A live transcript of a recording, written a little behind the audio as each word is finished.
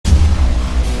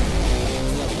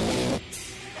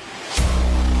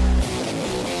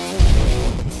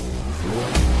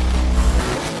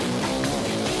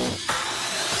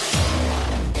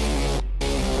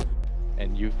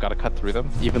cut through them,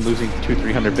 even losing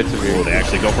 200-300 bits of your. They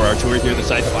actually go for Artur here. The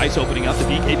side device opening up. The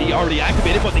BKB already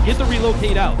activated, but they get the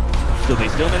relocate out. So they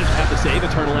still manage to have the save.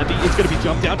 Eternal Envy is going to be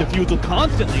jumped down. Defusal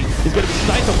constantly is going to be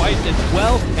side to white as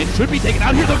well, and should be taken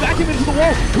out here. The vacuum into the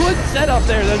wall. Good setup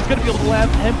there. That's going to be able to allow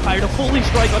Empire to fully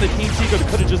strike on a Team Secret. It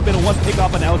could have just been a one pick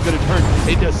off, but now it's going to turn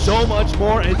into so much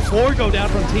more. And 4 go down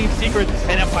from Team Secret,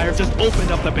 and Empire just opened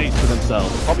up the base for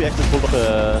themselves. Probably actually pulled up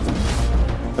a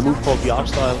move called the art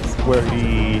style, where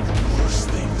he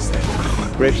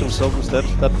grabs himself instead.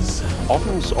 That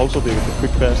often is also being a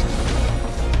quick pass.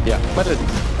 Yeah, but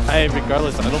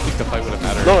regardless, I don't think the fight would have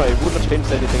mattered. No, it wouldn't have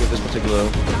changed anything in this particular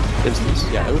instance.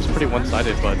 Yeah, it was pretty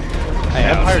one-sided, but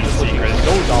Empire just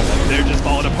goes off. They're just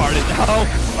falling apart. And now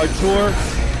Artur,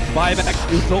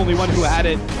 buyback is the only one who had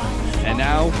it. And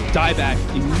now dieback,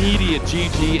 immediate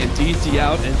GG and DC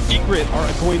out, and Secret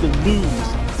are going to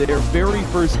lose their very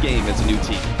first game as a new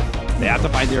team. They have to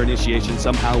find their initiation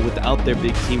somehow without their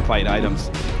big team fight items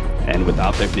and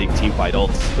without their big team fight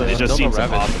ults. It just seems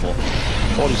impossible.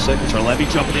 40 seconds. Eternal Envy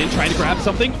jumping in, trying to grab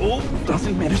something. Oh,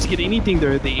 doesn't manage to get anything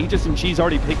there. The Aegis and Cheese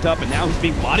already picked up, and now he's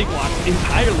being body blocked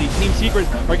entirely. Team Secret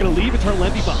are going to leave Eternal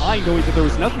Envy behind, knowing that there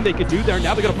was nothing they could do there.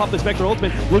 Now they're going to pop the Spectre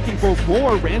Ultimate, looking for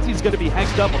more. Ramsey's going to be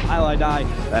hexed up. While I die,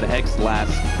 that hex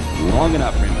lasts long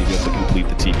enough for him to be able to complete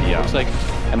the TP out. Looks like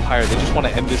Empire, they just want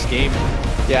to end this game.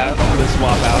 Yeah, the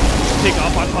swap out. Take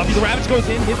off on Puppy. The Ravage goes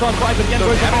in, hits on 5, but again,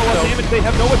 goes down a lot of damage. They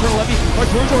have no Eternal Envy.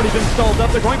 Artur's already been stalled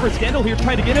up. They're going for Scandal here,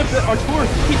 trying to get him. Artur,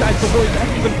 he dies before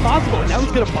that's even possible. And now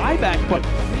he's going to buy back, but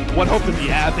what hope does he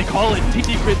have? They call it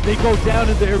Secret. They go down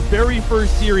in their very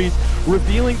first series,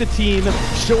 revealing the team,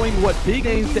 showing what big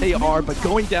names they are, but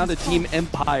going down to Team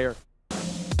Empire.